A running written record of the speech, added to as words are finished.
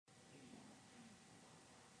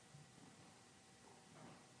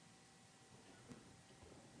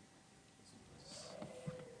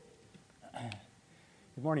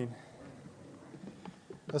Good morning.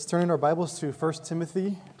 Let's turn in our Bibles to 1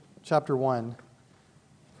 Timothy chapter 1.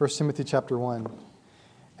 1 Timothy chapter 1.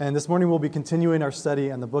 And this morning we'll be continuing our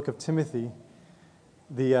study on the book of Timothy,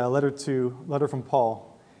 the letter from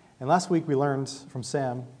Paul. And last week we learned from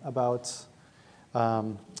Sam about,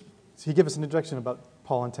 he gave us an introduction about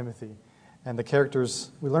Paul and Timothy and the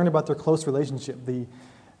characters. We learned about their close relationship,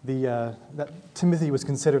 that Timothy was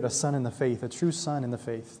considered a son in the faith, a true son in the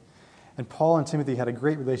faith. And Paul and Timothy had a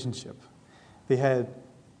great relationship. They had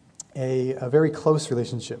a very close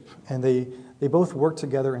relationship, and they both worked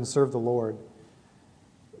together and served the Lord.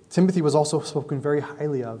 Timothy was also spoken very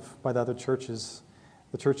highly of by the other churches,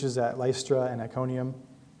 the churches at Lystra and Iconium.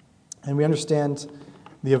 And we understand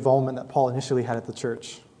the involvement that Paul initially had at the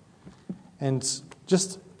church. And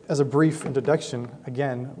just as a brief introduction,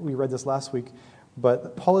 again, we read this last week,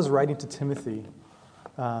 but Paul is writing to Timothy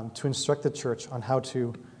to instruct the church on how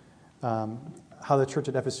the church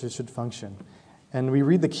at Ephesus should function. And we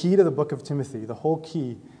read the key to the book of Timothy. The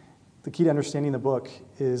key to understanding the book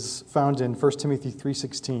is found in 1 Timothy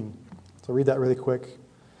 3:16. So I'll read that really quick.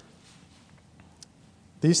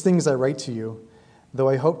 These things I write to you, though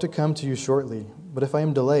I hope to come to you shortly. But if I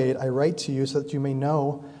am delayed, I write to you so that you may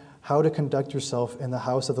know how to conduct yourself in the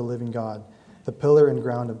house of the living God, the pillar and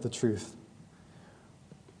ground of the truth.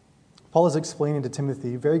 Paul is explaining to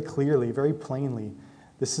Timothy very clearly, very plainly,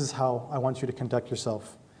 this is how I want you to conduct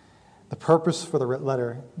yourself. The purpose for the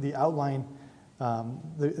letter, the outline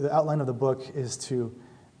of the book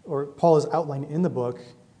Paul is outlining in the book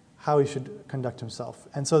how he should conduct himself.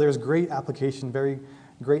 And so there's great application, very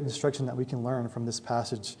great instruction that we can learn from this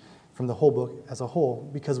passage, from the whole book as a whole,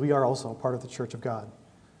 because we are also part of the church of God.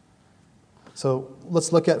 So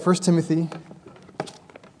let's look at 1 Timothy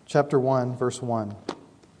chapter 1, verse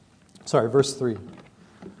 3.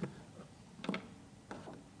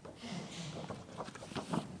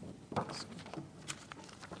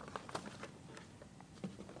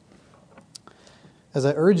 As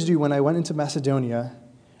I urged you when I went into Macedonia,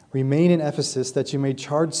 remain in Ephesus, that you may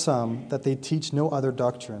charge some that they teach no other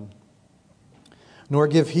doctrine, nor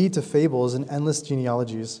give heed to fables and endless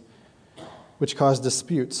genealogies, which cause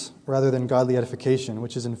disputes rather than godly edification,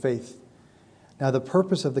 which is in faith. Now the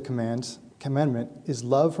purpose of the commandment is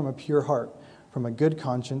love from a pure heart, from a good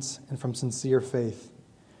conscience, and from sincere faith,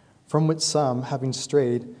 from which some, having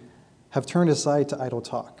strayed, have turned aside to idle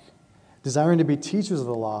talk, desiring to be teachers of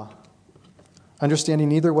the law, understanding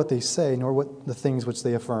neither what they say nor what the things which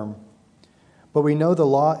they affirm. But we know the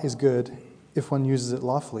law is good if one uses it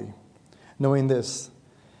lawfully, knowing this,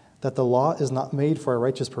 that the law is not made for a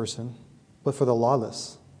righteous person, but for the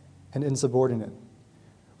lawless and insubordinate,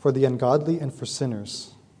 for the ungodly and for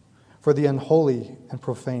sinners, for the unholy and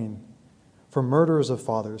profane, for murderers of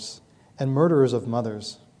fathers and murderers of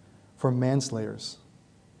mothers, for manslayers,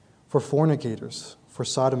 for fornicators, for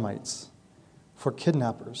sodomites, for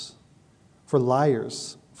kidnappers, for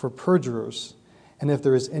liars, for perjurers, and if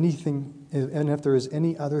there is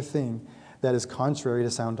any other thing that is contrary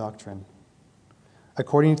to sound doctrine,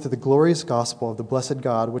 according to the glorious gospel of the blessed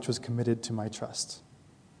God, which was committed to my trust.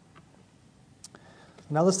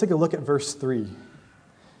 Now let's take a look at verse 3.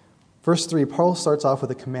 Verse 3, Paul starts off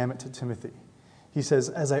with a commandment to Timothy. He says,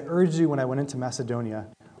 as I urged you when I went into Macedonia,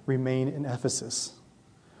 remain in Ephesus.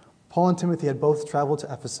 Paul and Timothy had both traveled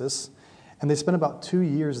to Ephesus, and they spent about 2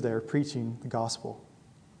 years there preaching the gospel.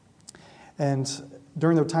 And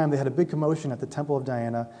during their time, they had a big commotion at the Temple of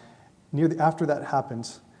Diana. After that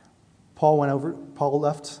happened, Paul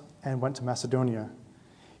left and went to Macedonia.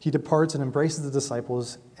 He departs and embraces the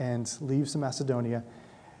disciples and leaves to Macedonia.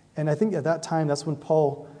 And I think at that time, that's when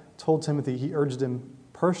Paul told Timothy, he urged him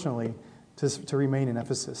personally to remain in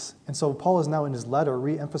Ephesus. And so Paul is now in his letter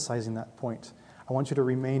re-emphasizing that point. I want you to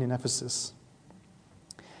remain in Ephesus.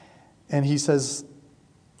 And he tells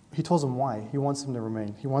them why. He wants them to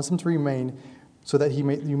remain. He wants them to remain so that you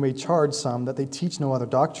may charge some that they teach no other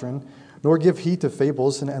doctrine, nor give heed to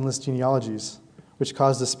fables and endless genealogies, which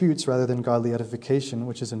cause disputes rather than godly edification,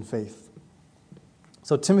 which is in faith.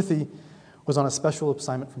 So Timothy was on a special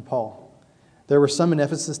assignment from Paul. There were some in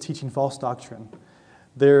Ephesus teaching false doctrine.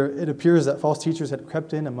 It appears that false teachers had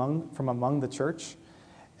crept in from among the church,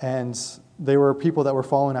 and they were people that were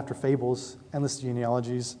following after fables, endless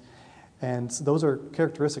genealogies, and those are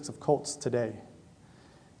characteristics of cults today.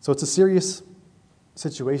 So it's a serious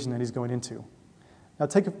situation that he's going into. Now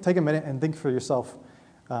take a minute and think for yourself.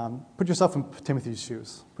 Put yourself in Timothy's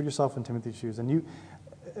shoes. Put yourself in Timothy's shoes. And you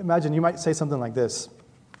imagine you might say something like this.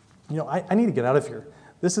 I need to get out of here.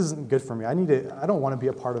 This isn't good for me. I don't want to be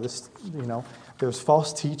a part of this. There's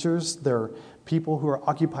false teachers. There are people who are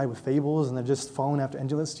occupied with fables and they're just following after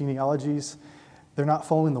endless genealogies. They're not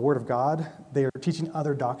following the Word of God. They are teaching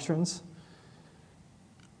other doctrines.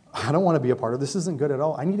 I don't want to be a part of this. This isn't good at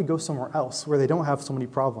all. I need to go somewhere else where they don't have so many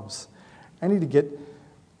problems. I need to get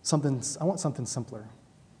something, I want something simpler.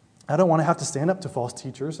 I don't want to have to stand up to false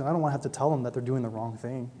teachers, and I don't want to have to tell them that they're doing the wrong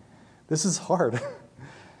thing. This is hard.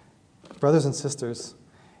 Brothers and sisters,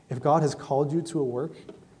 if God has called you to a work,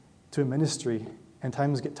 to a ministry, and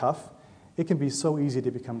times get tough, it can be so easy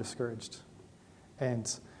to become discouraged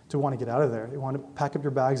and to want to get out of there. You want to pack up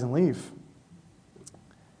your bags and leave.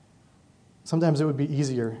 Sometimes it would be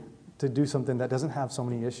easier to do something that doesn't have so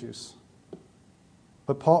many issues.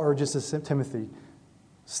 But Paul urges Timothy,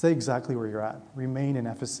 stay exactly where you're at. Remain in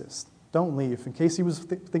Ephesus. Don't leave. In case he was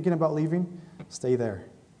thinking about leaving, stay there,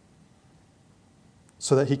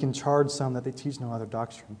 so that he can charge some that they teach no other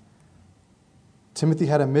doctrine. Timothy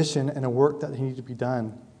had a mission and a work that needed to be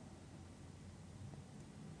done.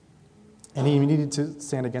 And he needed to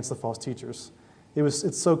stand against the false teachers.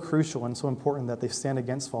 It's so crucial and so important that they stand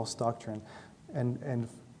against false doctrine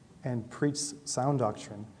and preach sound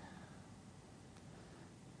doctrine.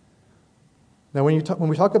 Now, when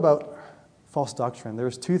we talk about false doctrine,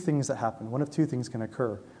 there's two things that happen. One of two things can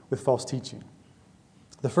occur with false teaching.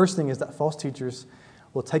 The first thing is that false teachers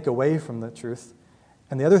will take away from the truth,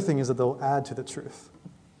 and the other thing is that they'll add to the truth.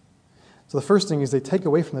 So the first thing is they take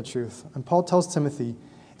away from the truth, and Paul tells Timothy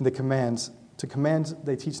in the commands to command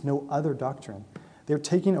they teach no other doctrine. They're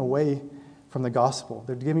taking away from the gospel.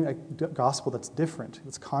 They're giving a gospel that's different.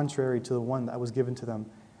 It's contrary to the one that was given to them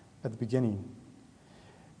at the beginning.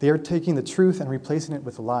 They are taking the truth and replacing it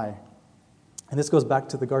with a lie. And this goes back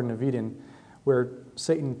to the Garden of Eden, where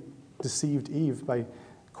Satan deceived Eve by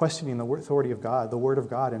questioning the authority of God, the Word of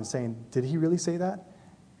God, and saying, did he really say that?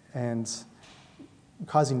 And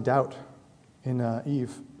causing doubt in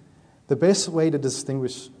Eve. The best way to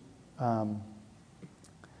distinguish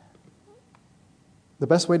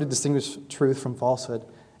truth from falsehood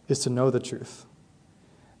is to know the truth.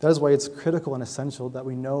 That is why it's critical and essential that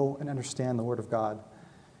we know and understand the Word of God.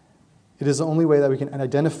 It is the only way that we can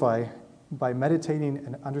identify, by meditating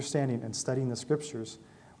and understanding and studying the Scriptures,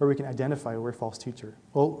 where we can identify where false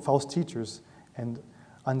teachers and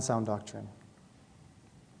unsound doctrine.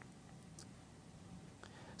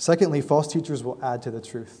 Secondly, false teachers will add to the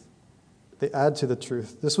truth. They add to the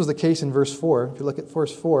truth. This was the case in verse 4. If you look at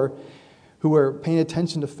verse 4, who were paying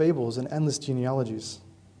attention to fables and endless genealogies.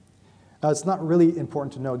 Now, it's not really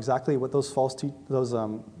important to know exactly what those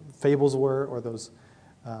fables were, or those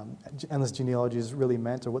endless genealogies really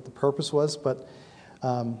meant, or what the purpose was, but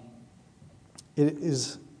it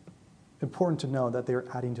is important to know that they are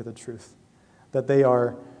adding to the truth, that they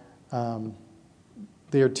are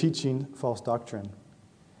teaching false doctrine.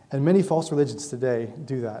 And many false religions today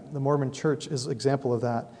do that. The Mormon Church is an example of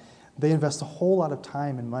that. They invest a whole lot of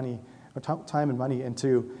time and money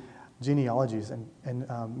into genealogies and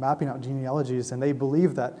mapping out genealogies, and they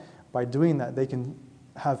believe that by doing that they can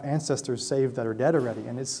have ancestors saved that are dead already,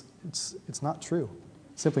 and it's not true.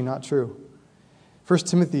 It's simply not true. 1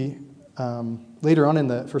 Timothy, later on in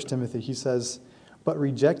the 1 Timothy, he says, "But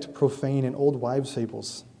reject profane and old wives'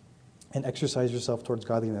 fables, and exercise yourself towards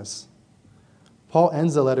godliness." Paul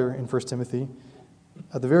ends the letter in 1 Timothy.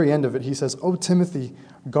 At the very end of it, he says, "O Timothy,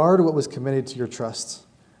 guard what was committed to your trust,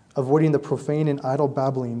 avoiding the profane and idle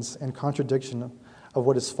babblings and contradiction of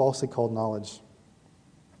what is falsely called knowledge."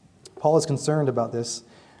 Paul is concerned about this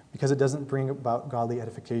because it doesn't bring about godly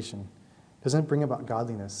edification. It doesn't bring about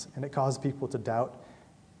godliness, and it causes people to doubt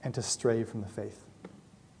and to stray from the faith.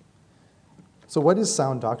 So what is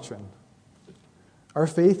sound doctrine? Our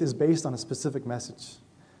faith is based on a specific message.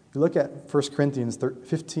 If you look at 1 Corinthians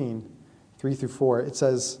 15, 3 through 4, it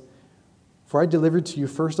says, "For I delivered to you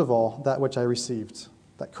first of all that which I received,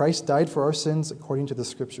 that Christ died for our sins according to the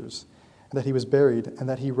Scriptures, and that he was buried, and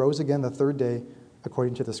that he rose again the third day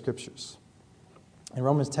according to the Scriptures." In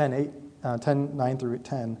Romans 10, 9 through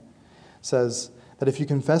 10 says that if you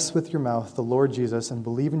confess with your mouth the Lord Jesus and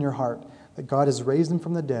believe in your heart that God has raised him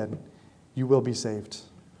from the dead, you will be saved.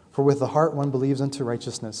 For with the heart one believes unto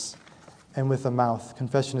righteousness, and with the mouth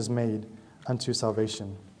confession is made unto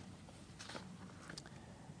salvation.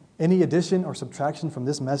 Any addition or subtraction from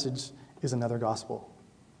this message is another gospel.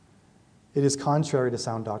 It is contrary to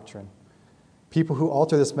sound doctrine. People who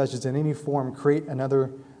alter this message in any form create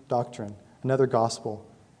another doctrine, another gospel,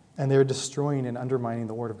 and they're destroying and undermining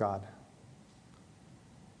the Word of God.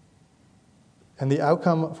 And the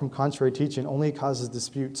outcome from contrary teaching only causes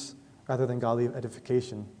disputes rather than godly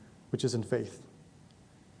edification, which is in faith.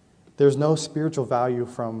 There's no spiritual value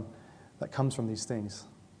that comes from these things.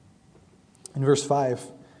 In verse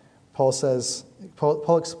 5, Paul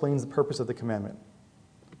explains the purpose of the commandment.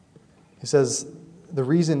 He says,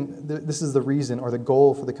 this is the reason or the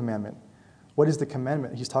goal for the commandment. What is the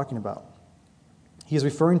commandment he's talking about? He is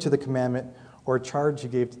referring to the commandment or charge he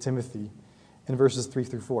gave to Timothy in verses 3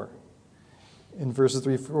 through 4. In verses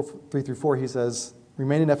 3 through 4, he says,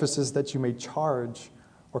 "Remain in Ephesus that you may charge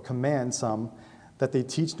or command some that they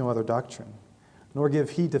teach no other doctrine, nor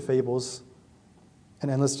give heed to fables and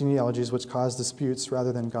endless genealogies which cause disputes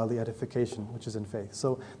rather than godly edification, which is in faith."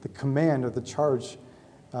 So the command or the charge,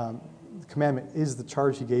 the commandment is the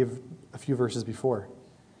charge he gave a few verses before.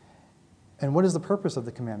 And what is the purpose of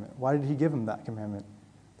the commandment? Why did he give him that commandment?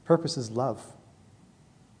 The purpose is love.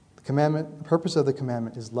 The purpose of the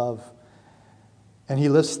commandment is love. And he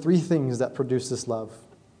lists three things that produce this love.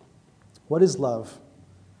 What is love?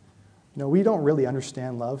 We don't really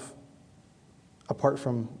understand love apart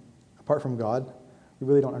from God. We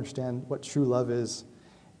really don't understand what true love is.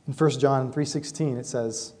 In 1 John 3:16, it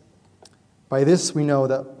says, By this we know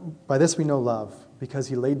love, because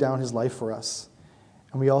he laid down his life for us,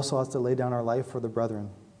 and we also ought to lay down our life for the brethren.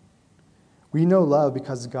 We know love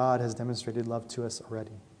because God has demonstrated love to us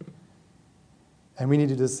already. And we need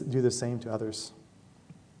to do the same to others.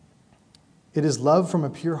 It is love from a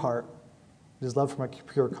pure heart. It is love from a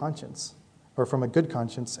pure conscience, or from a good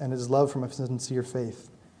conscience, and it is love from a sincere faith.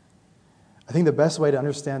 I think the best way to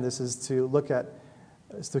understand this is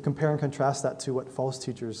to compare and contrast that to what false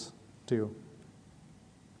teachers do.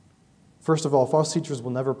 First of all, false teachers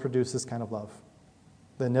will never produce this kind of love.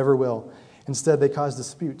 They never will. Instead, they cause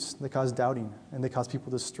disputes, they cause doubting, and they cause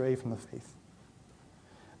people to stray from the faith.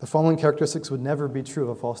 The following characteristics would never be true of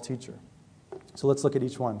a false teacher. So let's look at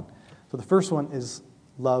each one. So the first one is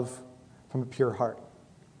love from a pure heart.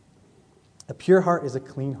 A pure heart is a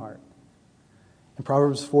clean heart. In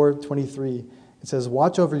Proverbs 4:23, it says,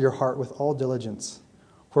 "Watch over your heart with all diligence,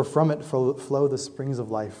 for from it flow the springs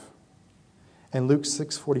of life." And Luke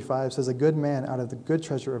 6:45 says, "A good man out of the good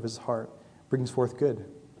treasure of his heart brings forth good,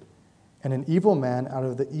 and an evil man out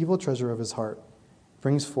of the evil treasure of his heart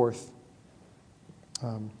brings forth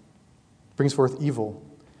evil.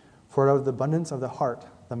 For out of the abundance of the heart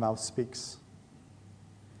the mouth speaks."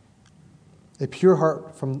 A pure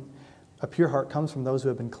heart comes from those who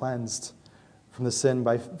have been cleansed from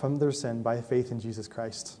their sin by faith in Jesus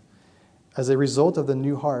Christ. As a result of the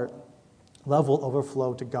new heart, love will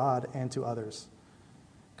overflow to God and to others.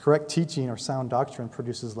 Correct teaching or sound doctrine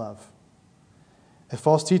produces love. A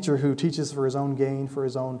false teacher who teaches for his own gain, for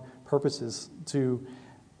his own purposes, for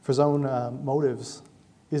his own motives,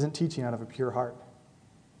 isn't teaching out of a pure heart.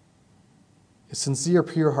 A sincere,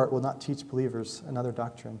 pure heart will not teach believers another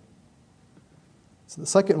doctrine. So the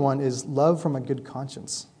second one is love from a good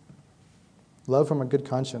conscience. Love from a good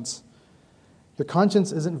conscience. Your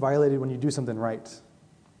conscience isn't violated when you do something right,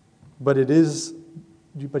 but you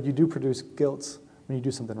do produce guilt when you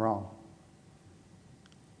do something wrong.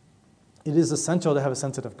 It is essential to have a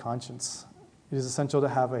sensitive conscience. It is essential to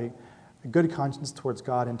have a good conscience towards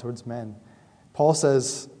God and towards men. Paul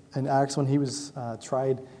says in Acts, when he was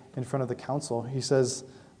tried in front of the council, he says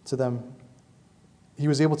to them, he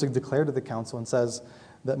was able to declare to the council and says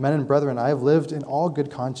that, "Men and brethren, I have lived in all good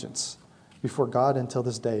conscience before God until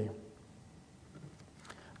this day."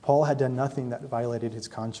 Paul had done nothing that violated his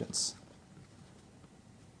conscience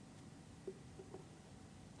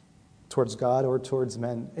towards God or towards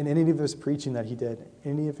men. In any of his preaching that he did,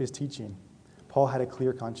 any of his teaching, Paul had a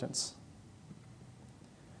clear conscience.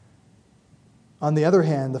 On the other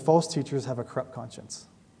hand, the false teachers have a corrupt conscience.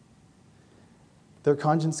 Their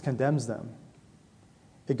conscience condemns them.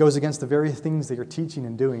 It goes against the very things that you're teaching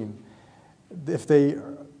and doing.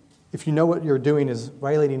 If you know what you're doing is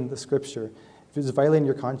violating the Scripture, if it's violating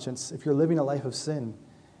your conscience, if you're living a life of sin,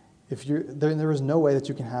 there is no way that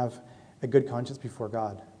you can have a good conscience before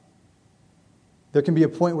God. There can be a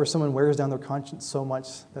point where someone wears down their conscience so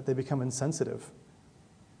much that they become insensitive,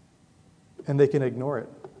 and they can ignore it.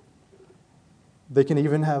 They can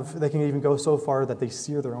even go so far that they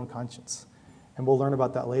sear their own conscience, and we'll learn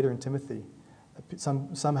about that later in Timothy.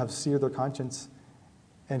 Some have seared their conscience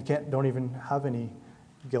and don't even have any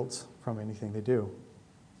guilt from anything they do.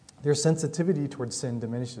 Their sensitivity towards sin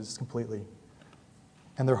diminishes completely,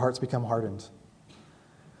 and their hearts become hardened.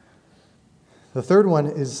 The third one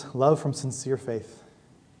is love from sincere faith.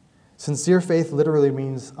 Sincere faith literally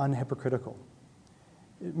means unhypocritical.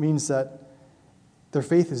 It means that their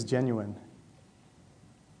faith is genuine.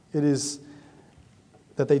 It is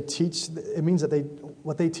that they teach, it means that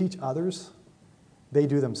what they teach others, they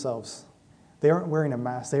do themselves. They aren't wearing a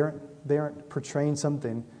mask. They aren't portraying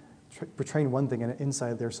one thing, and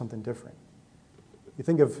inside there's something different. You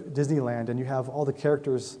think of Disneyland, and you have all the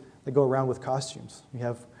characters that go around with costumes. You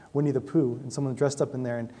have Winnie the Pooh, and someone dressed up in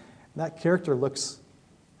there, And that character looks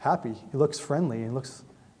happy. He looks friendly and looks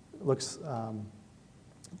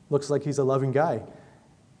like he's a loving guy.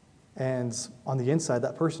 And on the inside,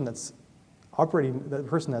 that person that's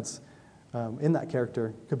in that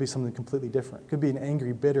character could be something completely different. Could be an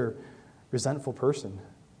angry, bitter, resentful person.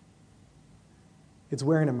 It's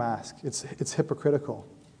wearing a mask. It's hypocritical.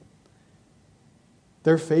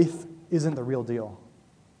 Their faith isn't the real deal.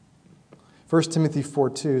 1 Timothy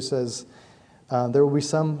 4:2 says, there will be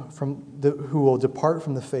some who will depart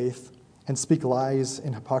from the faith and speak lies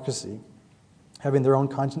in hypocrisy, having their own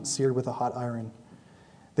conscience seared with a hot iron.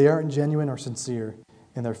 They aren't genuine or sincere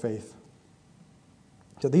in their faith.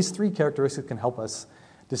 So these three characteristics can help us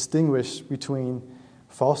distinguish between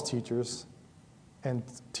false teachers and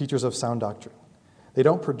teachers of sound doctrine. They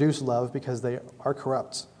don't produce love because they are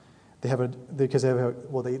corrupt. They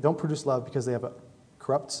don't produce love because they have a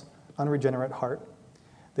corrupt, unregenerate heart.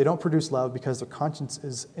 They don't produce love because their conscience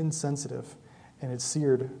is insensitive and it's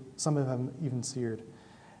seared, some of them even seared.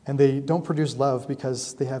 And they don't produce love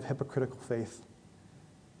because they have hypocritical faith.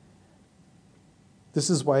 This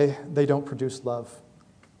is why they don't produce love.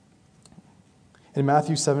 In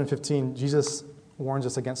Matthew 7:15, Jesus warns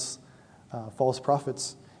us against false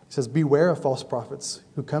prophets. He says, "Beware of false prophets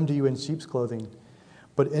who come to you in sheep's clothing,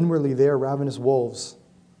 but inwardly they are ravenous wolves.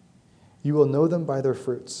 You will know them by their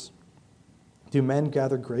fruits. Do men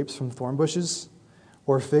gather grapes from thorn bushes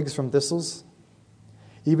or figs from thistles?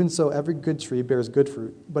 Even so, every good tree bears good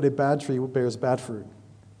fruit, but a bad tree bears bad fruit.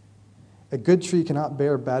 A good tree cannot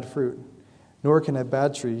bear bad fruit, nor can a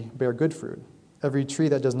bad tree bear good fruit. Every tree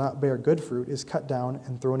that does not bear good fruit is cut down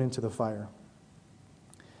and thrown into the fire.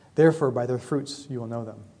 Therefore, by their fruits you will know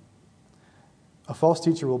them." A false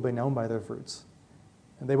teacher will be known by their fruits.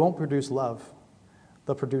 And they won't produce love.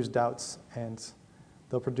 They'll produce doubts and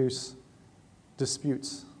they'll produce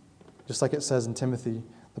disputes, just like it says in Timothy,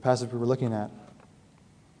 the passage we were looking at.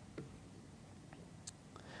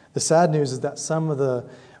 The sad news is that some of the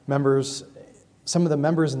members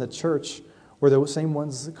in the church were the same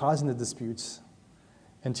ones causing the disputes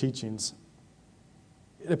and teachings.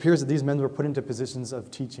 It appears that these men were put into positions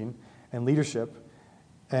of teaching and leadership,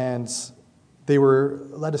 and they were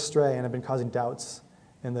led astray and have been causing doubts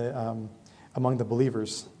among the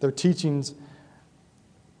believers. Their teachings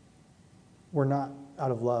were not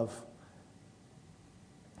out of love.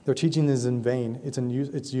 Their teaching is in vain.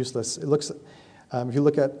 It's useless. It looks. If you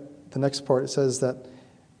look at the next part, it says that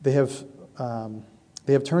they have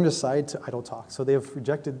turned aside to idle talk. So they have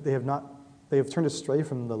rejected. They have turned astray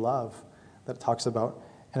from the love that it talks about,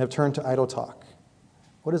 and have turned to idle talk.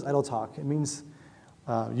 What is idle talk? It means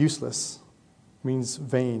useless. It means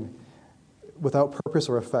vain, without purpose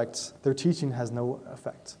or effect. Their teaching has no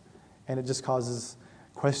effect, and it just causes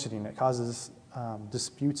questioning. It causes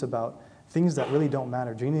disputes about things that really don't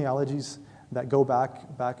matter. Genealogies that go back,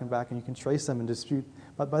 and you can trace them and dispute.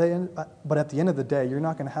 But at the end of the day, you're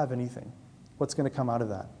not going to have anything. What's going to come out of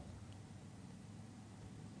that?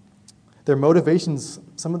 Their motivations,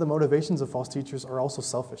 some of the motivations of false teachers are also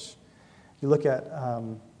selfish. You look at,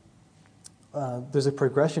 there's a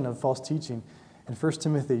progression of false teaching. In 1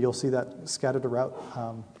 Timothy, you'll see that scattered around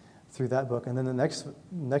through that book. And then the next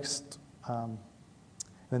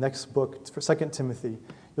book, for 2 Timothy,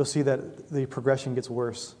 you'll see that the progression gets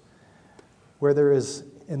worse. Where there is,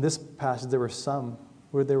 in this passage,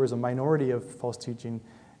 where there was a minority of false teaching,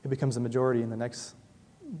 it becomes a majority in the next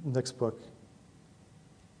book.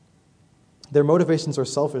 Their motivations are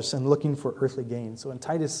selfish and looking for earthly gain. So in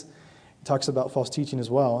Titus, it talks about false teaching as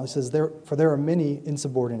well. It says, "For there are many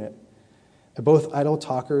insubordinate, both idle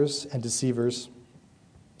talkers and deceivers,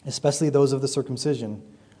 especially those of the circumcision,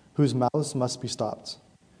 whose mouths must be stopped,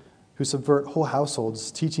 who subvert whole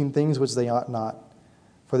households, teaching things which they ought not,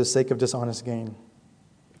 for the sake of dishonest gain."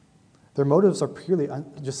 Their motives are purely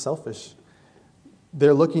just selfish.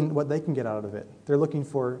 They're looking what they can get out of it. They're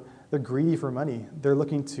greedy for money. They're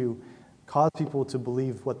looking to cause people to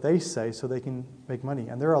believe what they say so they can make money.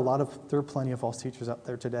 And there are plenty of false teachers out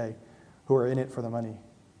there today who are in it for the money.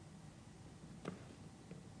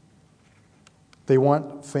 They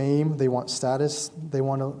want fame. They want status. They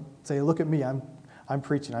want to say, "Look at me. I'm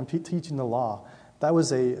preaching. I'm teaching the law." That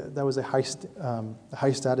was a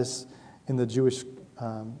high status in the Jewish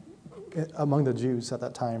among the Jews at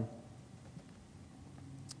that time.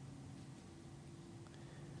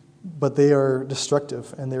 But they are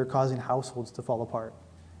destructive, and they are causing households to fall apart.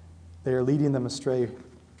 They are leading them astray,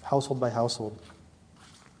 household by household.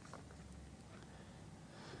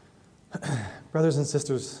 Brothers and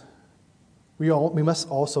sisters, we must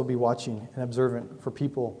also be watching and observant for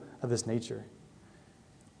people of this nature.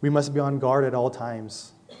 We must be on guard at all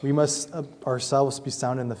times We must ourselves be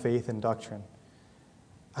sound in the faith and doctrine.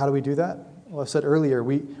 How do we do that? Well, I said earlier,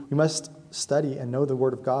 we must study and know the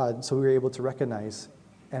Word of God so we are able to recognize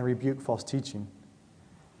and rebuke false teaching.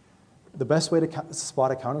 The best way to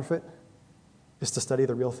spot a counterfeit is to study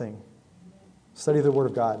the real thing. Study the Word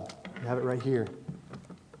of God. You have it right here.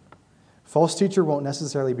 False teacher won't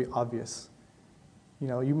necessarily be obvious.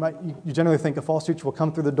 You generally think a false teacher will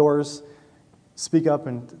come through the doors, speak up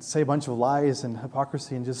and say a bunch of lies and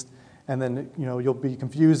hypocrisy, and then you'll be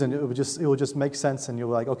confused, and it will just make sense, and you'll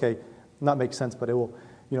be like, okay, not make sense, but it will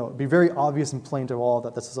be very obvious and plain to all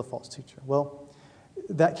that this is a false teacher. Well,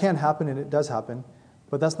 that can happen, and it does happen,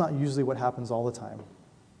 but that's not usually what happens all the time.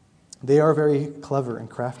 They are very clever and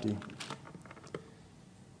crafty.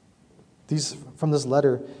 From the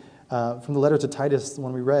letter to Titus,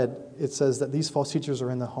 when we read, it says that these false teachers are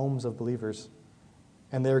in the homes of believers,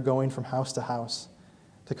 and they're going from house to house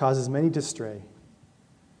to cause as many to stray.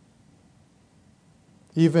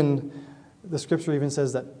 Even the scripture even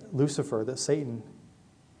says that Lucifer, that Satan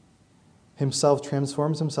himself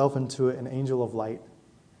transforms himself into an angel of light.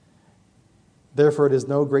 Therefore, it is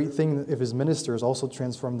no great thing if his ministers also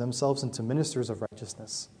transform themselves into ministers of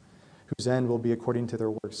righteousness, whose end will be according to their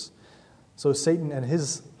works. So Satan and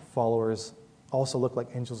his followers also look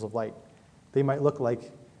like angels of light. They might look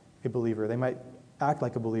like a believer. They might act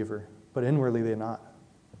like a believer, but inwardly they're not.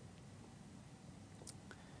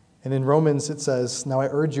 And in Romans it says, "Now I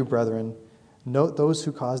urge you, brethren, note those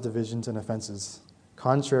who cause divisions and offenses,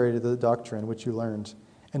 contrary to the doctrine which you learned,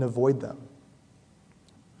 and avoid them.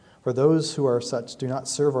 For those who are such do not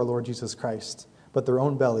serve our Lord Jesus Christ, but their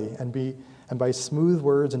own belly, and by smooth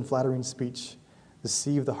words and flattering speech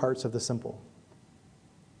deceive the hearts of the simple."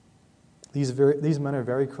 These men are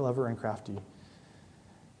very clever and crafty,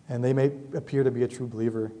 and they may appear to be a true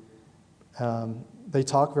believer. They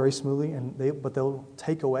talk very smoothly, but they'll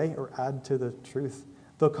take away or add to the truth.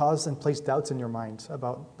 They'll cause and place doubts in your mind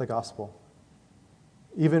about the gospel.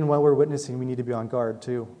 Even while we're witnessing, we need to be on guard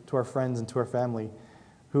too, to our friends and to our family,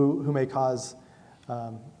 who may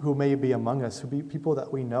be among us, who be people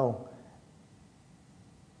that we know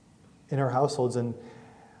in our households, and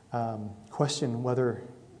question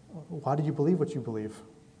why do you believe what you believe?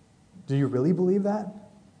 Do you really believe that?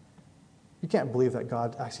 You can't believe that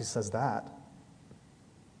God actually says that.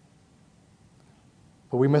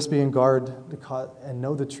 But we must be on guard and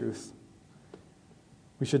know the truth.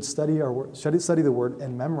 We should study the Word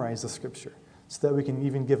and memorize the Scripture so that we can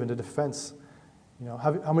even give it a defense.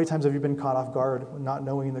 How many times have you been caught off guard not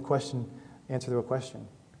knowing the answer to a question?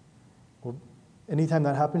 Well, anytime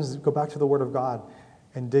that happens, go back to the Word of God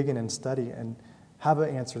and dig in and study and have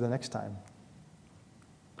an answer the next time.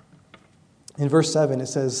 In verse 7, it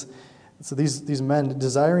says, so these men,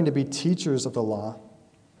 desiring to be teachers of the law,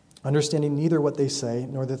 understanding neither what they say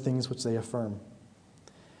nor the things which they affirm.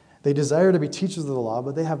 They desire to be teachers of the law,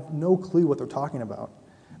 but they have no clue what they're talking about.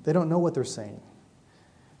 They don't know what they're saying.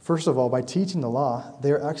 First of all, by teaching the law,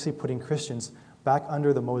 they're actually putting Christians back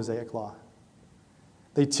under the Mosaic law.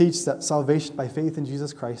 They teach that salvation by faith in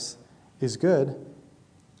Jesus Christ is good,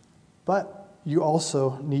 but you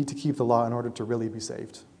also need to keep the law in order to really be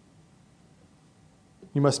saved.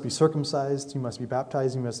 You must be circumcised, you must be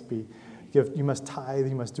baptized, you must tithe,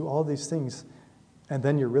 you must do all these things, and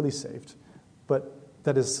then you're really saved. But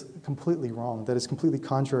that is completely wrong. That is completely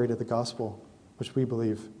contrary to the gospel, which we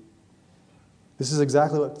believe. This is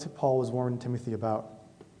exactly what Paul was warning Timothy about.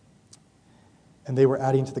 And they were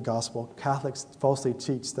adding to the gospel. Catholics falsely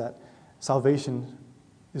teach that salvation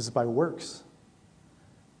is by works.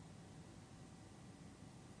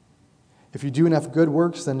 If you do enough good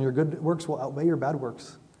works, then your good works will outweigh your bad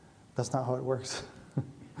works. That's not how it works.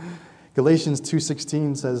 Galatians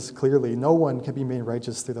 2:16 says clearly, no one can be made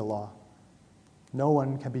righteous through the law. No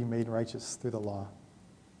one can be made righteous through the law.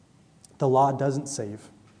 The law doesn't save.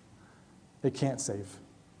 It can't save.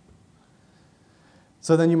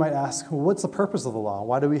 So then you might ask, well, what's the purpose of the law?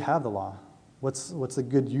 Why do we have the law? What's the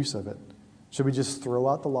good use of it? Should we just throw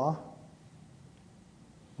out the law?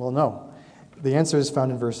 Well, no. The answer is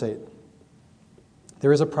found in verse 8.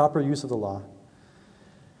 There is a proper use of the law.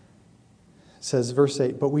 It says, verse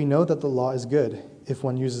 8, but we know that the law is good if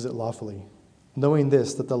one uses it lawfully, knowing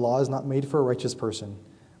this, that the law is not made for a righteous person,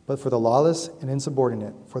 but for the lawless and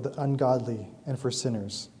insubordinate, for the ungodly and for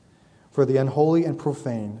sinners, for the unholy and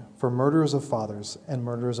profane, for murderers of fathers and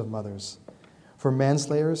murderers of mothers, for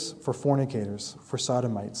manslayers, for fornicators, for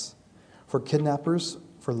sodomites, for kidnappers,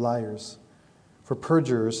 for liars, for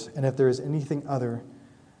perjurers, and if there is any other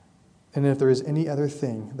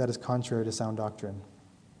thing that is contrary to sound doctrine.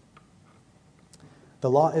 The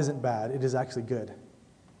law isn't bad, it is actually good,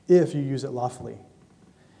 if you use it lawfully.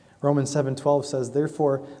 Romans 7:12 says,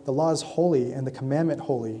 "Therefore the law is holy and the commandment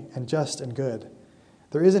holy and just and good."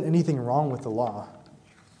 There isn't anything wrong with the law.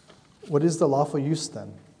 What is the lawful use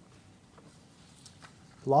then?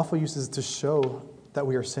 The lawful use is to show that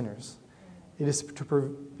we are sinners. It is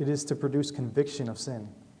to produce conviction of sin.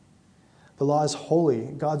 The law is holy,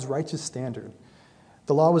 God's righteous standard.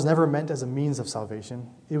 The law was never meant as a means of salvation.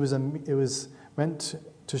 It was meant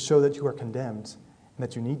to show that you are condemned and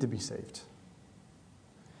that you need to be saved.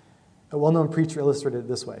 A well-known preacher illustrated it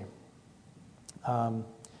this way.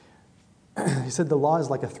 He said the law is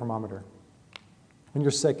like a thermometer. When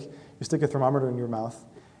you're sick, you stick a thermometer in your mouth,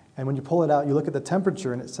 and when you pull it out, you look at the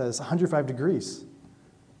temperature, and it says 105 degrees.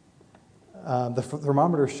 The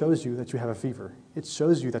thermometer shows you that you have a fever. It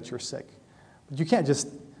shows you that you're sick. But you can't just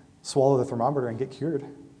swallow the thermometer and get cured.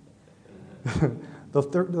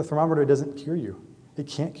 The thermometer doesn't cure you. It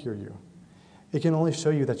can't cure you. It can only show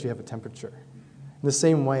you that you have a temperature. In the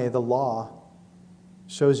same way, the law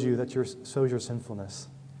shows you that shows your sinfulness.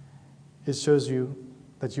 It shows you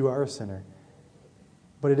that you are a sinner,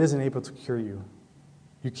 but it isn't able to cure you.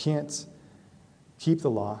 You can't keep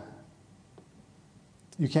the law.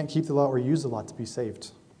 You can't keep the law or use the law to be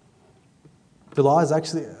saved. The law is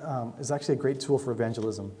actually a great tool for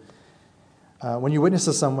evangelism. When you witness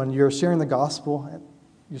to someone, you're sharing the gospel,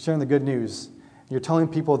 you're sharing the good news. You're telling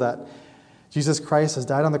people that Jesus Christ has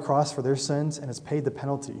died on the cross for their sins and has paid the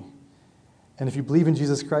penalty. And if you believe in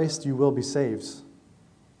Jesus Christ, you will be saved.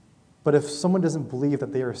 But if someone doesn't believe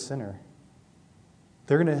that they are a sinner,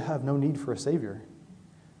 they're going to have no need for a Savior.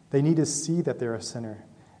 They need to see that they're a sinner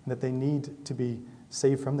and that they need to be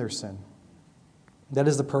saved from their sin. That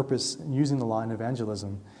is the purpose in using the law in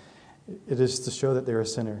evangelism. It is to show that they're a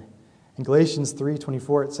sinner. In Galatians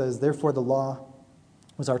 3:24, it says, "Therefore the law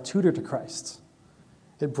was our tutor to Christ.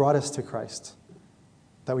 It brought us to Christ,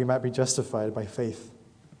 that we might be justified by faith."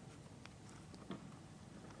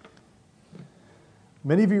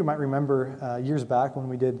 Many of you might remember years back when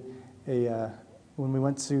we did an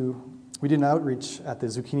outreach at the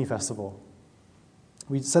Zucchini Festival.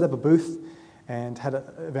 We set up a booth and had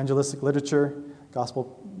evangelistic literature,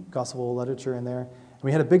 gospel literature in there. And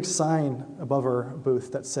we had a big sign above our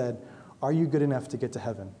booth that said, "Are you good enough to get to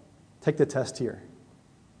heaven? Take the test here."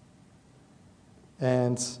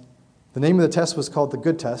 And the name of the test was called the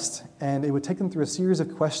Good Test, and it would take them through a series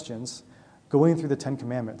of questions going through the Ten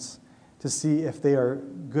Commandments to see if they are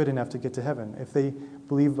good enough to get to heaven, if they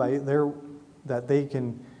believe that they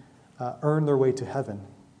can earn their way to heaven.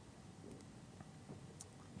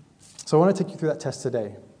 So I want to take you through that test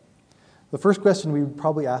today. The first question we would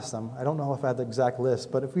probably ask them, I don't know if I had the exact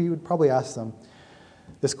list, but if we would probably ask them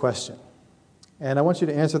this question. And I want you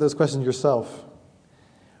to answer those questions yourself.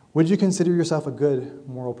 Would you consider yourself a good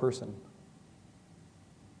moral person?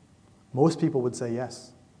 Most people would say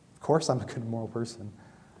yes. Of course I'm a good moral person.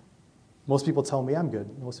 Most people tell me I'm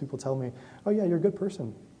good. Most people tell me, "Oh yeah, you're a good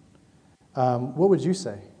person." What would you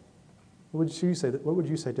say? What would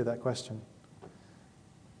you say to that question?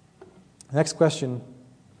 Next question.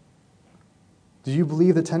 Do you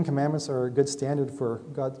believe the Ten Commandments are a good standard for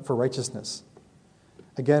righteousness?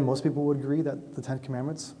 Again, most people would agree that the Ten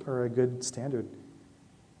Commandments are a good standard.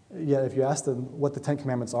 Yet if you ask them what the Ten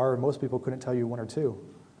Commandments are, most people couldn't tell you one or two.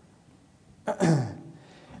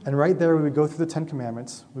 And right there, we would go through the Ten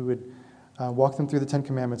Commandments. We would walk them through the Ten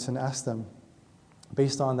Commandments and ask them,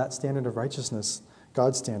 based on that standard of righteousness,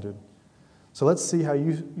 God's standard. So let's see how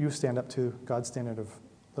you stand up to God's standard of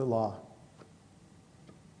the law.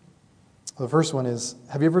 The first one is,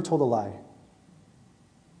 have you ever told a lie?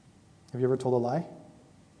 Have you ever told a lie?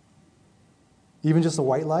 Even just a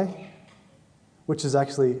white lie, which is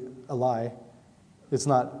actually a lie. It's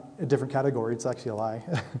not a different category, it's actually a lie.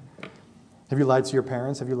 Have you lied to your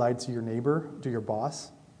parents? Have you lied to your neighbor, to your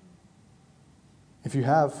boss? If you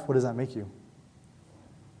have, what does that make you?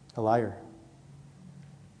 A liar.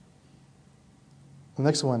 The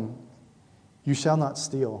next one, you shall not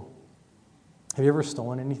steal. Have you ever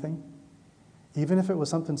stolen anything? Even if it was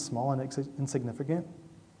something small and insignificant,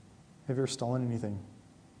 have you ever stolen anything?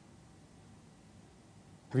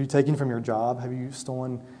 Have you taken from your job? Have you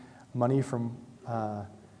stolen money from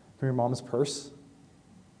your mom's purse?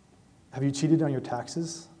 Have you cheated on your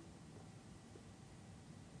taxes?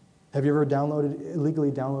 Have you ever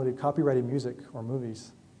illegally downloaded copyrighted music or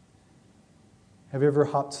movies? Have you ever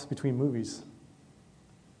hopped between movies?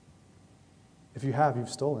 If you have, you've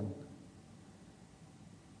stolen.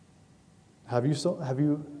 Have you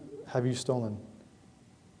stolen?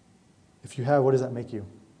 If you have, what does that make you?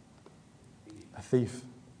 A thief.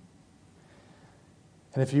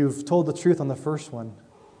 And if you've told the truth on the first one,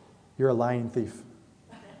 you're a lying thief.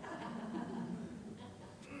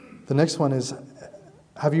 The next one is,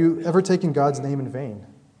 have you ever taken God's name in vain?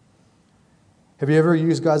 Have you ever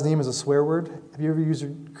used God's name as a swear word? Have you ever used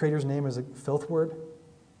your Creator's name as a filth word?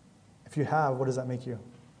 If you have, what does that make you?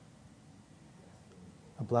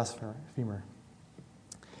 A blasphemer. And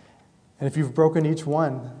if you've broken each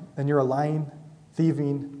one, then you're a lying,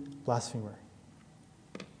 thieving blasphemer.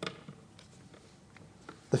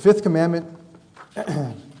 The fifth commandment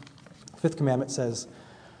says,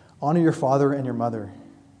 honor your father and your mother.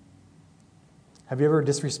 Have you ever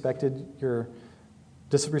disrespected,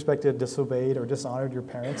 disobeyed, or dishonored your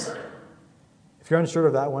parents? If you're unsure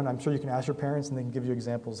of that one, I'm sure you can ask your parents and they can give you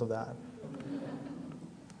examples of that.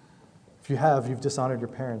 If you have, you've dishonored your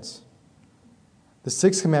parents. The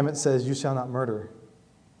sixth commandment says, you shall not murder.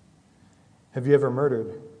 Have you ever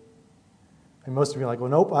murdered? And most of you are like, well,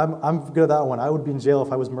 nope, I'm good at that one. I would be in jail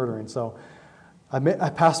if I was murdering. So I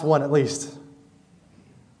passed one at least.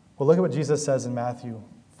 Well, look at what Jesus says in Matthew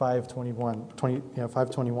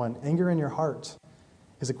 5:21. Anger in your heart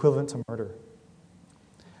is equivalent to murder.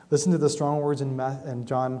 Listen to the strong words in 1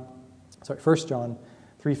 John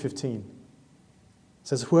 3:15. It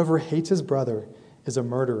says, whoever hates his brother is a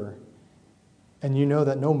murderer, and you know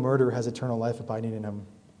that no murderer has eternal life abiding in him.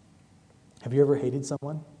 Have you ever hated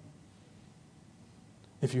someone?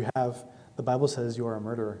 If you have, the Bible says you are a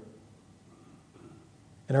murderer.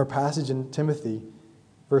 In our passage in Timothy,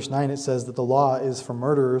 verse 9, it says that the law is for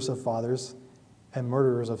murderers of fathers and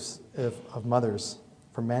murderers of mothers,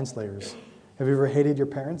 for manslayers. Have you ever hated your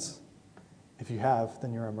parents? If you have,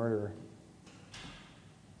 then you're a murderer.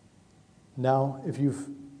 Now, if you've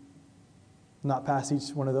not passed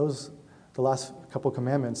each one of those, the last couple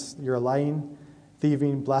commandments, you're a lying,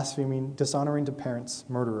 thieving, blaspheming, dishonoring to parents,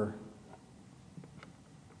 murderer.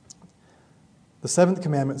 The seventh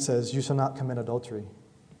commandment says, you shall not commit adultery.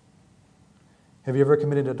 Have you ever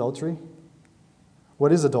committed adultery?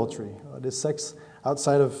 What is adultery? It is sex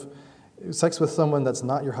with someone that's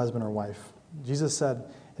not your husband or wife. Jesus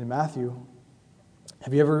said in Matthew,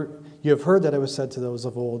 you have heard that it was said to those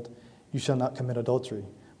of old, you shall not commit adultery.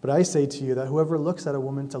 But I say to you that whoever looks at a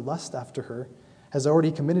woman to lust after her has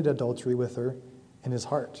already committed adultery with her in his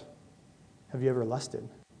heart. Have you ever lusted?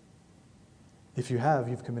 If you have,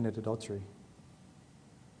 you've committed adultery.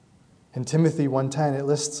 In Timothy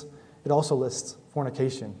 1:10, it also lists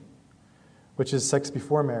fornication, which is sex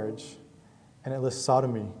before marriage, and it lists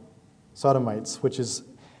sodomites, which is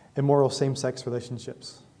immoral same-sex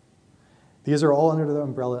relationships. These are all under the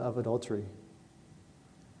umbrella of adultery.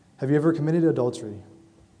 Have you ever committed adultery?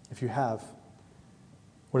 If you have,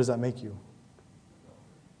 what does that make you?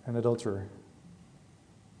 An adulterer.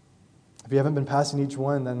 If you haven't been passing each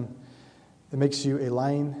one, then it makes you a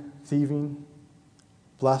lying, thieving,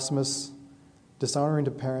 blasphemous, dishonoring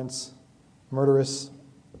to parents, murderous,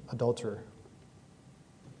 adulterer.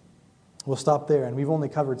 We'll stop there, and we've only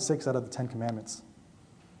covered 6 out of the 10 commandments.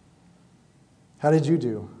 How did you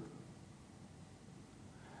do?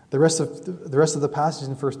 The rest of the passage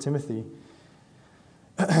in 1 Timothy,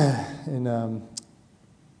 in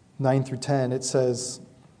 9 through 10, it says,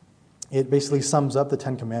 it basically sums up the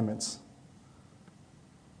 10 commandments.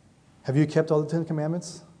 Have you kept all the 10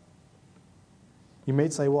 commandments? You may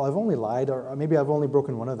say, well, I've only lied, or maybe I've only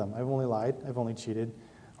broken one of them. I've only lied, I've only cheated,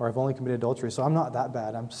 or I've only committed adultery, so I'm not that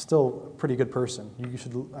bad. I'm still a pretty good person.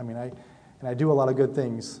 I do a lot of good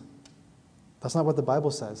things. That's not what the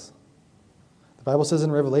Bible says. The Bible says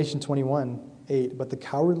in Revelation 21:8, but the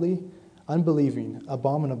cowardly, unbelieving,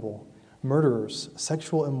 abominable, murderers,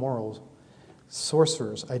 sexual immoral,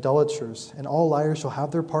 sorcerers, idolaters, and all liars shall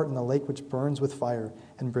have their part in the lake which burns with fire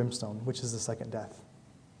and brimstone, which is the second death.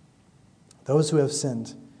 Those who have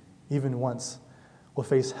sinned, even once, will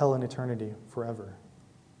face hell in eternity forever.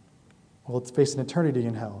 Will face an eternity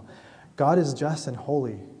in hell. God is just and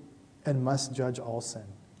holy and must judge all sin.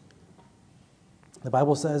 The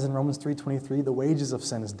Bible says in Romans 3:23, the wages of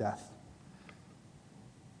sin is death.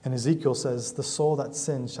 And Ezekiel says, the soul that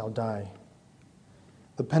sins shall die.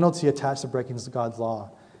 The penalty attached to breaking God's law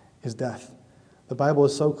is death. The Bible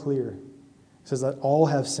is so clear. It says that all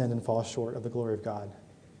have sinned and fall short of the glory of God.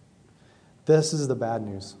 This is the bad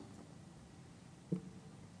news.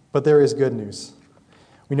 But there is good news.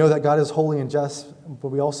 We know that God is holy and just, but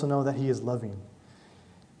we also know that He is loving.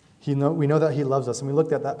 We know that He loves us. And we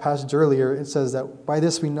looked at that passage earlier. It says that by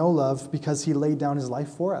this we know love because He laid down His life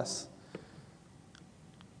for us.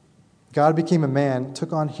 God became a man,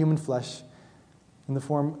 took on human flesh in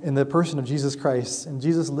the person of Jesus Christ. And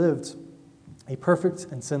Jesus lived a perfect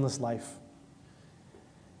and sinless life.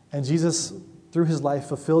 And Jesus, through His life,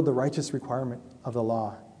 fulfilled the righteous requirement of the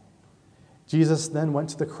law. Jesus then went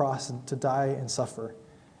to the cross to die and suffer.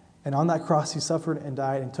 And on that cross, he suffered and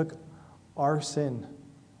died and took our sin,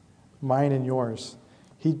 mine and yours.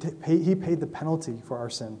 He paid the penalty for our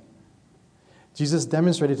sin. Jesus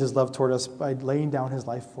demonstrated his love toward us by laying down his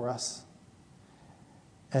life for us,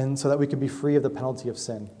 and so that we could be free of the penalty of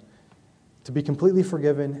sin, to be completely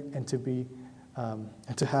forgiven and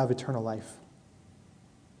to have eternal life.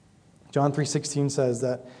 John 3:16 says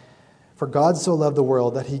that, "For God so loved the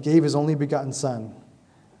world that he gave his only begotten Son,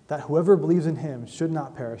 that whoever believes in him should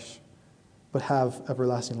not perish, but have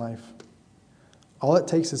everlasting life." All it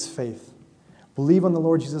takes is faith. Believe on the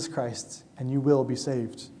Lord Jesus Christ, and you will be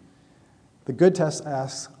saved. The good test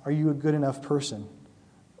asks, are you a good enough person?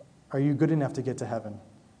 Are you good enough to get to heaven?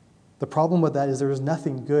 The problem with that is there is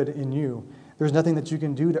nothing good in you. There's nothing that you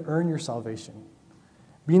can do to earn your salvation.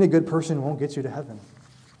 Being a good person won't get you to heaven,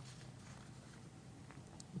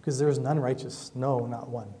 because there is none righteous, no, not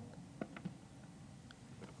one.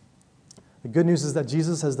 The good news is that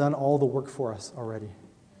Jesus has done all the work for us already.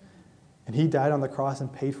 And he died on the cross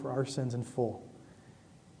and paid for our sins in full.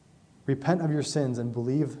 Repent of your sins and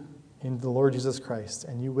believe in the Lord Jesus Christ,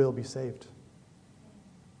 and you will be saved.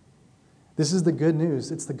 This is the good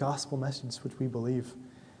news. It's the gospel message which we believe.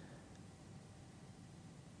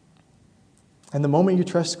 And the moment you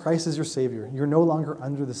trust Christ as your Savior, you're no longer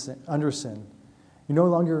under sin. You're no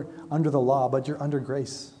longer under the law, but you're under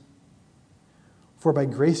grace. For by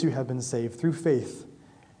grace you have been saved through faith,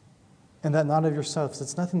 and that not of yourselves.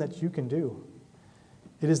 It's nothing that you can do.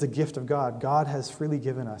 It is the gift of God. God has freely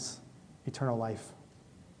given us eternal life.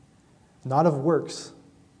 Not of works.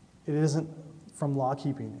 It isn't from law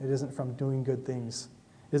keeping. It isn't from doing good things.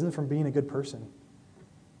 It isn't from being a good person.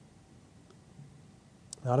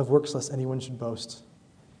 Not of works, lest anyone should boast.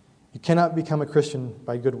 You cannot become a Christian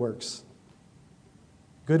by good works.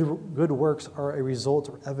 Good works are a result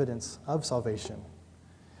or evidence of salvation.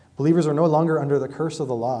 Believers are no longer under the curse of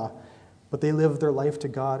the law, but they live their life to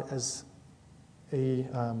God as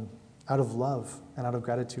out of love and out of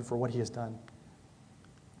gratitude for what he has done.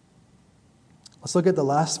 Let's look at the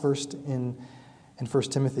last verse in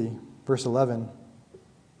 1 Timothy, verse 11.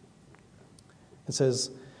 It says,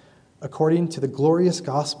 "According to the glorious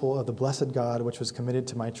gospel of the blessed God, which was committed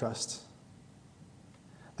to my trust."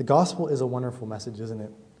 The gospel is a wonderful message, isn't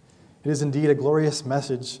it? It is indeed a glorious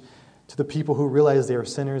message to the people who realize they are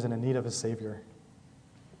sinners and in need of a Savior.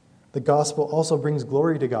 The gospel also brings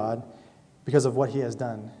glory to God because of what he has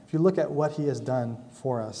done. If you look at what he has done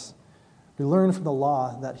for us, we learn from the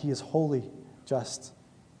law that he is holy, just,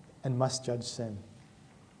 and must judge sin.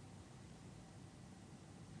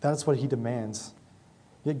 That's what he demands.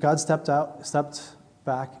 Yet God stepped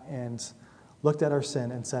back and looked at our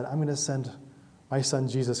sin and said, I'm going to send my son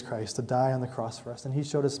Jesus Christ to die on the cross for us. And he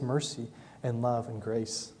showed us mercy and love and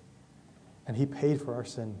grace. And he paid for our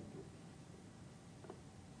sin.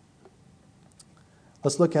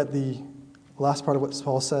 Let's look at the last part of what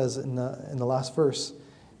Paul says in the last verse.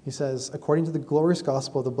 He says, according to the glorious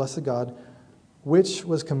gospel of the blessed God, which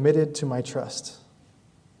was committed to my trust.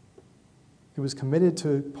 It was committed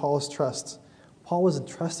to Paul's trust. Paul was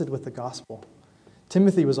entrusted with the gospel.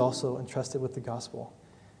 Timothy was also entrusted with the gospel.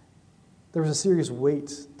 There was a serious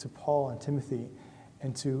weight to Paul and Timothy,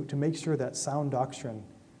 and to make sure that sound doctrine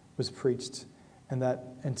was preached, and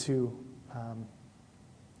to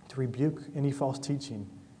rebuke any false teaching.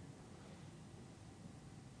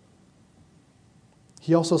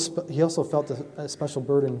 He also felt a special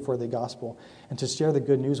burden for the gospel and to share the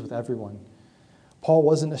good news with everyone. Paul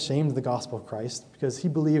wasn't ashamed of the gospel of Christ because he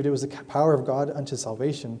believed it was the power of God unto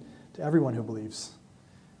salvation to everyone who believes.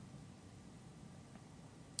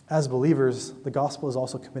 As believers, the gospel is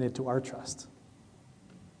also committed to our trust.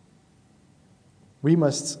 We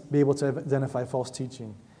must be able to identify false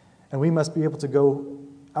teaching, and we must be able to go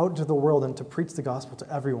out into the world and to preach the gospel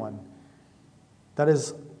to everyone. That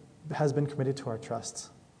has been committed to our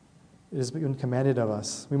trust. It has been commanded of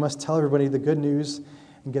us. We must tell everybody the good news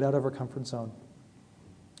and get out of our comfort zone.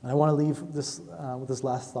 And I want to leave this with this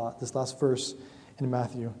last thought, this last verse in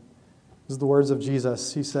Matthew. This is the words of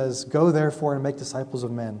Jesus. He says, "Go therefore and make disciples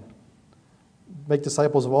of men. Make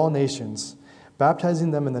disciples of all nations,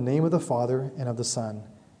 baptizing them in the name of the Father and of the Son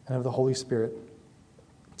and of the Holy Spirit,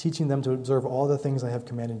 teaching them to observe all the things I have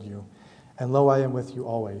commanded you. And lo, I am with you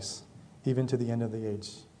always, even to the end of the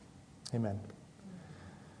age." Amen.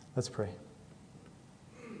 Let's pray.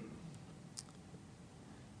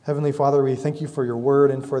 Heavenly Father, we thank you for your word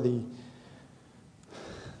and for the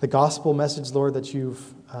gospel message, Lord, that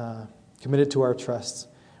you've committed to our trust.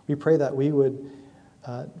 We pray that we would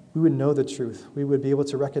know the truth. We would be able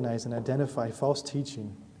to recognize and identify false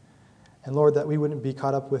teaching. And Lord, that we wouldn't be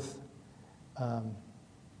caught up with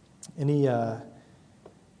any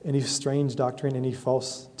any strange doctrine, any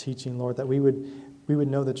false teaching, Lord, that we would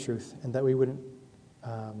know the truth and that we wouldn't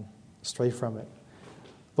stray from it.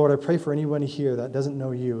 Lord, I pray for anyone here that doesn't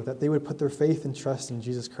know you, that they would put their faith and trust in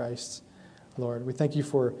Jesus Christ. Lord, we thank you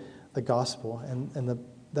for the gospel and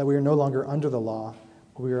that we are no longer under the law,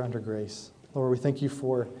 but we are under grace. Lord, we thank you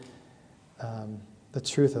for the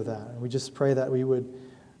truth of that. And we just pray that we would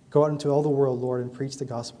go out into all the world, Lord, and preach the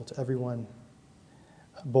gospel to everyone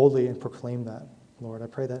boldly and proclaim that. Lord, I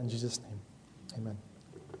pray that in Jesus' name. Amen.